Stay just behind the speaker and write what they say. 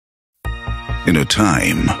In a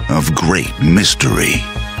time of great mystery,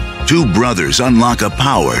 two brothers unlock a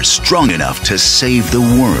power strong enough to save the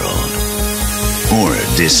world or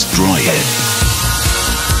destroy it.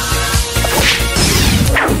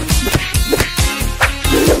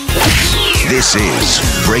 This is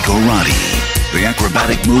Breakarate, the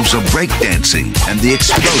acrobatic moves of breakdancing and the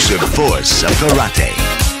explosive force of karate.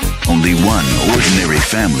 Only one ordinary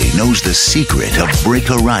family knows the secret of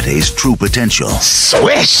Breakarate's true potential.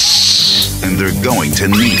 Swish! And they're going to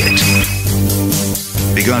need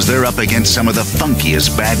it. Because they're up against some of the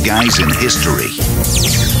funkiest bad guys in history.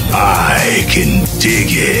 I can dig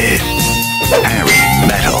it. Hairy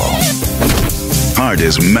metal. Hard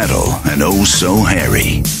as metal and oh so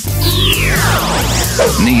hairy.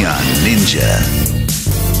 Neon ninja.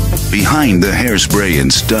 Behind the hairspray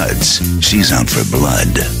and studs, she's out for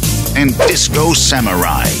blood. And Disco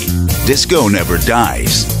Samurai. Disco never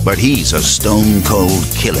dies, but he's a stone-cold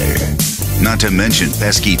killer. Not to mention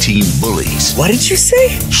pesky teen bullies. What did you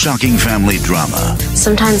say? Shocking family drama.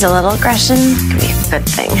 Sometimes a little aggression can be a good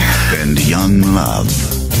thing. And young love.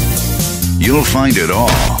 You'll find it all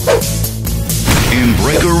in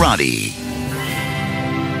Breakarate.